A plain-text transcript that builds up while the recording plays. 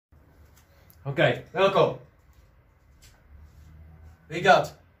Okay, welcome. We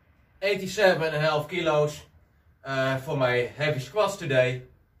got 87.5 kilos for my heavy squats today.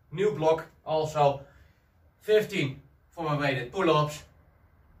 New block, also 15 for my weighted pull-ups.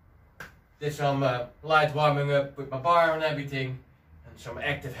 Did some light warming up with my bar and everything, and some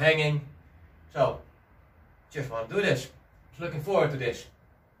active hanging. So, just want to do this. Looking forward to this.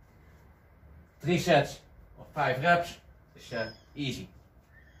 3 sets of 5 reps. It's easy.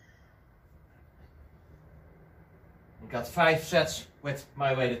 I got 5 sets with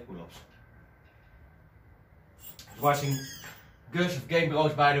my weighted pull-ups. I was watching Gus of Game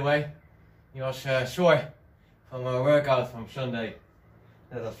Bros, by the way. He was sore from a workout from Sunday.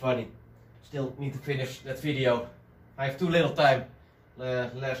 That was funny. Still need to finish that video. I have too little time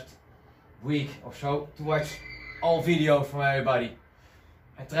last week or so to watch all videos from everybody.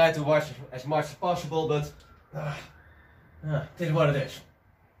 I try to watch as much as possible, but this is what it is.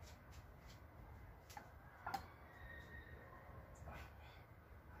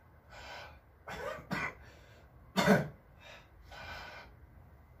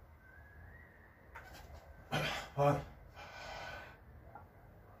 One,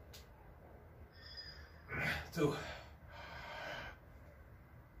 2,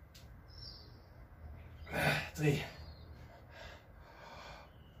 3,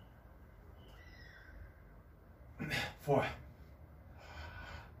 4,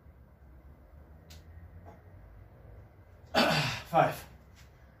 5.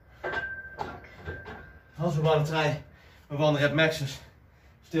 Also want to try my 1 rep maxes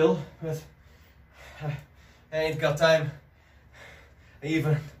still, but I ain't got time. I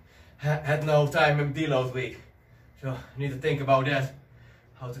even had no time in deload week, so I need to think about that,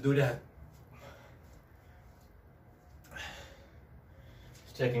 how to do that.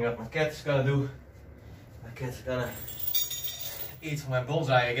 Just checking what my cat is gonna do. My cat's gonna eat from my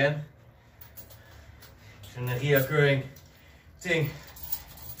bonsai again. It's a reoccurring thing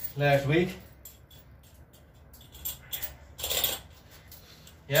last week.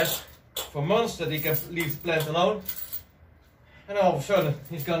 Yes, for months that he can leave the plant alone, and all of a sudden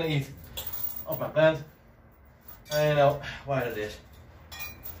he's gonna eat off my plant. I don't know why that is.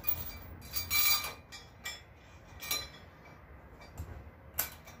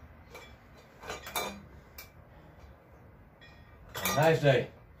 A nice day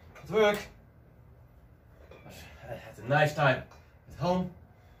at work. I had a nice time at home.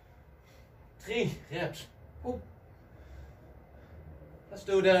 3 reps. Ooh. Let's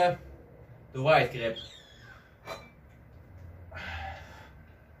do the wide grip.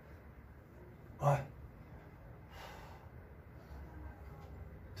 1,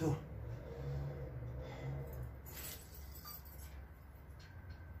 2,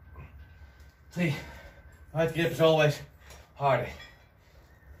 3. Wide grip is always harder.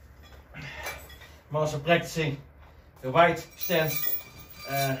 I'm also practicing the wide stance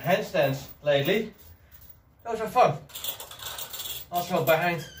handstands lately. Those are fun. Also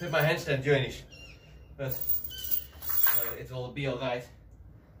behind with my handstand journeys, but it will be alright.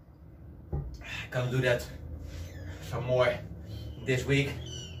 I'm gonna do that some more this week,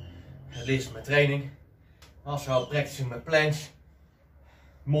 at least my training. Also practicing my planche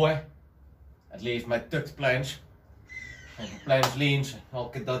more, at least my tucked planche and planche leans, all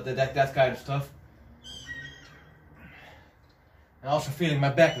that kind of stuff. And also feeling my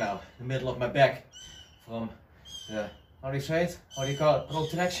back now, the middle of my back, from the, how do you say it? How do you call it?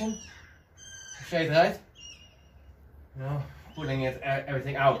 Protraction? You say it right? You know, pulling it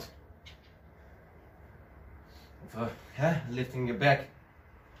everything out. Lifting your back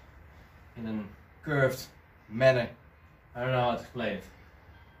in a curved manner. I don't know how to explain it.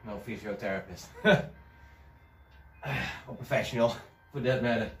 No physiotherapist. Or professional, for that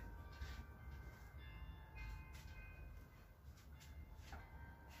matter.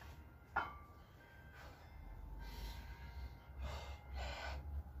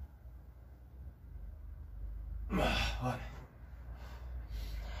 One.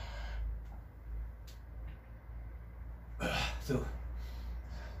 2.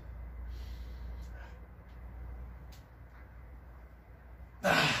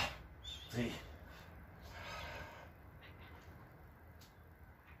 3.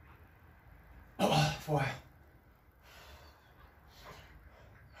 4.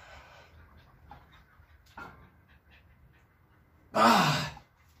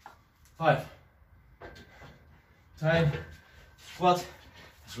 5. Try and squat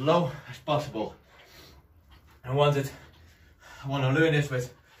as low as possible. I want to learn this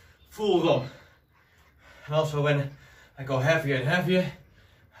with full ROM. And also when I go heavier and heavier,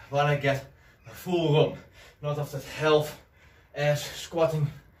 I want to get a full ROM. Not of that half ass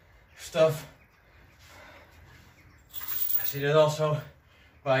squatting stuff. I see that also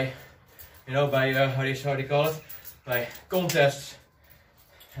by, you know, by how do you call it? By contests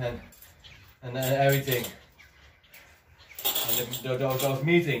and everything. And those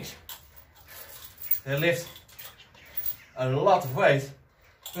meetings. They lift a lot of weight,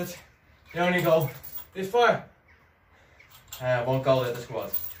 but they only go this far. I won't call it a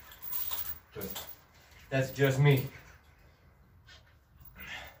squat, but that's just me.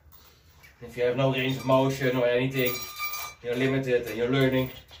 If you have no range of motion or anything, you're limited and you're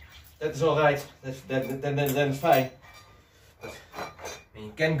learning, that's alright, then it's fine. But when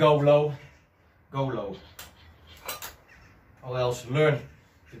you can go low, go low. Or else learn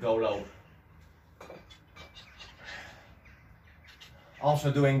to go low.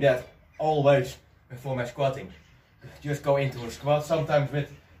 Also doing that always before my squatting. Just go into a squat, sometimes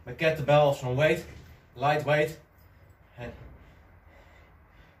with my kettlebell, some weight, light weight, and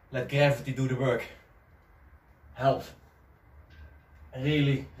let gravity do the work. Helps.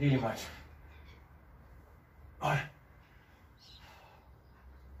 Really, really much. 1,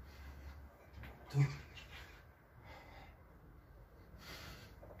 2,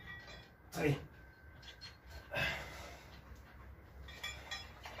 3.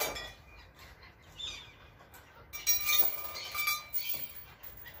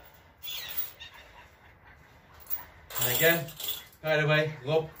 And again, by the way,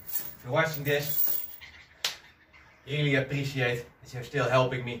 Rob, if you're watching this, really appreciate that you're still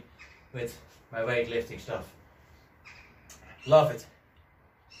helping me with my weightlifting stuff. Love it.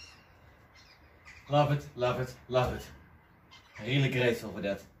 Love it, love it, love it. I'm really grateful for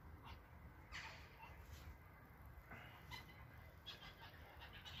that.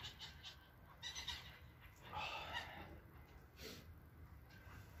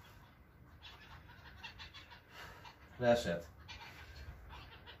 Last set.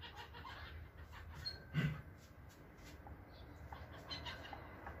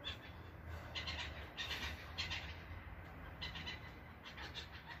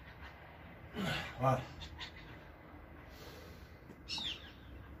 One.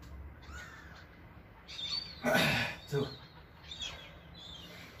 2.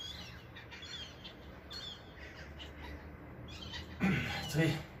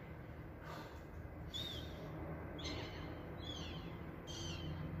 3.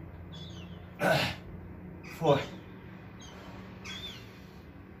 4.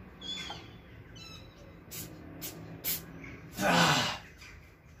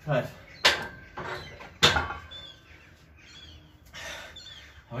 5.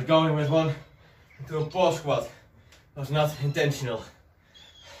 I was going with one into a pause squat. That was not intentional.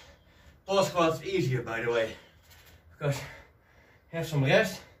 Pause squat is easier, by the way, because you have some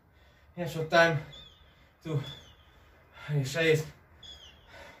rest, you have some time to, how you say it,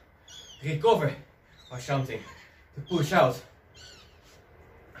 recover or something, to push out.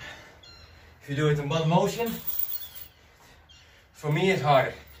 If you do it in one motion, for me it's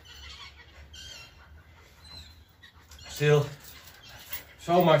harder. Still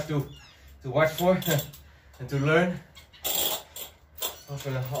so much to watch for and to learn.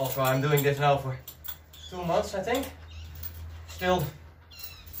 Also I'm doing this now for 2 months, I think. Still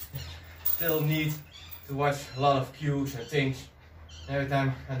need to watch a lot of cues and things. Every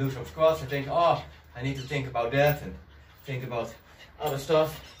time I do some squats, I think, oh, I need to think about that and think about other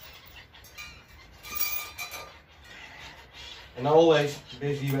stuff. And I'm always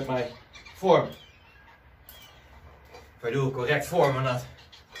busy with my form. If I do a correct form or not.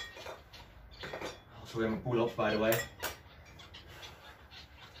 Also with my pull-ups, by the way. At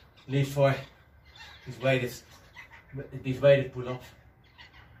least for these weighted pull-ups.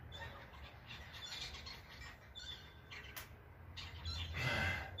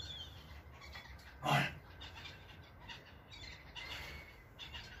 One.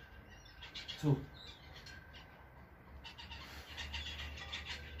 2.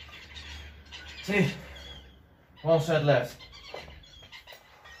 3. 1 set left.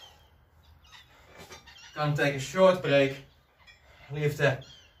 Gonna take a short break. Leave the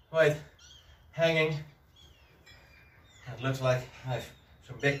weight hanging. It looks like I have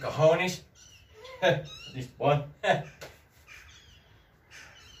some big cojones. At least one. Yeah,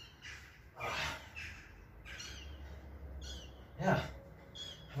 I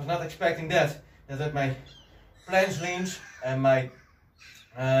was not expecting that. That with my planche leans and my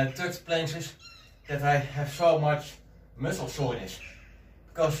tucked planches, that I have so much muscle soreness.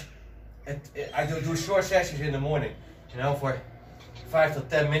 Because I do short sessions in the morning, you know, for 5 to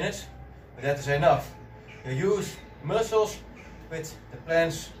 10 minutes, but that is enough. You use muscles with the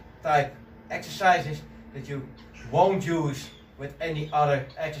planche type exercises that you won't use with any other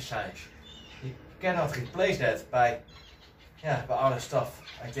exercise. You cannot replace that by other stuff,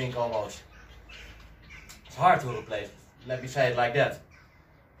 I think almost. It's hard to replace, let me say it like that.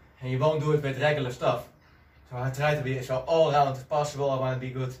 And you won't do it with regular stuff. So I try to be so all around as possible. I want to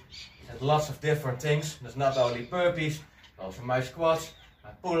be good at lots of different things. There's not only burpees, also my squats, my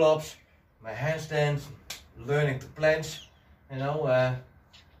pull-ups, my handstands, learning to planche, you know,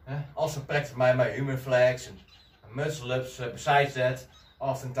 also practice my human flex and muscle ups. Besides that,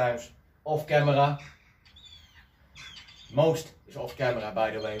 oftentimes off camera. Most is off camera,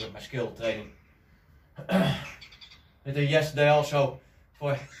 by the way, with my skill training. I did yesterday also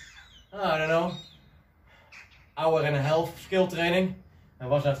for, I don't know, hour and a half skill training. I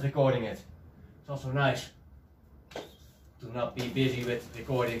was not recording it. It's also nice to not be busy with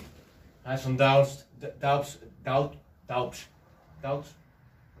recording. I have some doubts, what do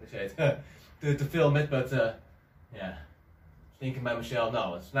you say it? to film it, but yeah, thinking by myself,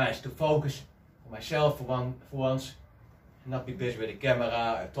 no, it's nice to focus on myself for once, and not be busy with the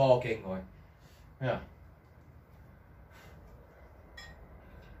camera or talking or, yeah.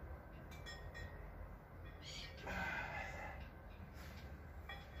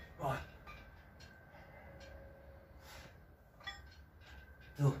 One,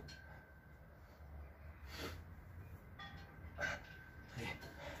 two, three.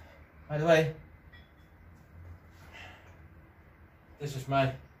 By the way, this is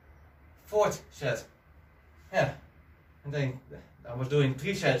my 4th set. Yeah, and then I was doing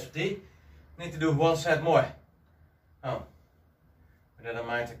 3 sets of these. Need to do 1 set more. Oh, but then I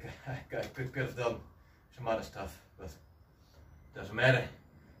might I could have done some other stuff, but doesn't matter.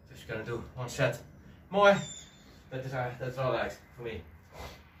 Just gonna do 1 set more. That's all right for me.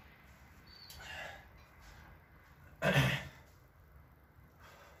 Let's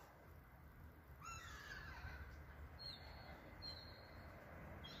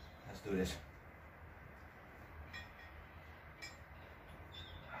do this.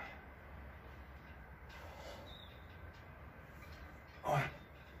 One,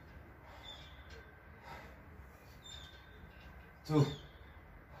 2,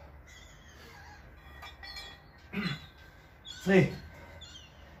 3.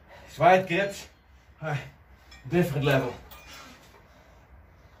 Wide grips, different level.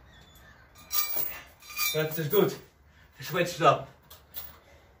 But it's good to switch it up.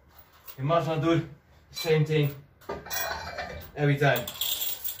 You must not do the same thing every time.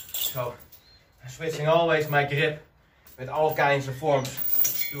 So I'm switching always my grip with all kinds of forms.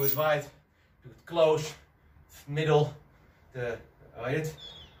 Do it wide, do it close, middle, the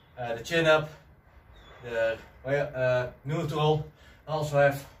chin up, the neutral. Also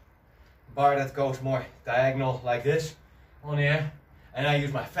have a bar that goes more diagonal like this on here, and I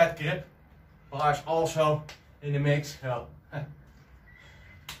use my fat grip bars also in the mix. So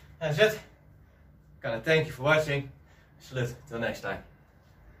that's it. Gonna thank you for watching. Salute till next time.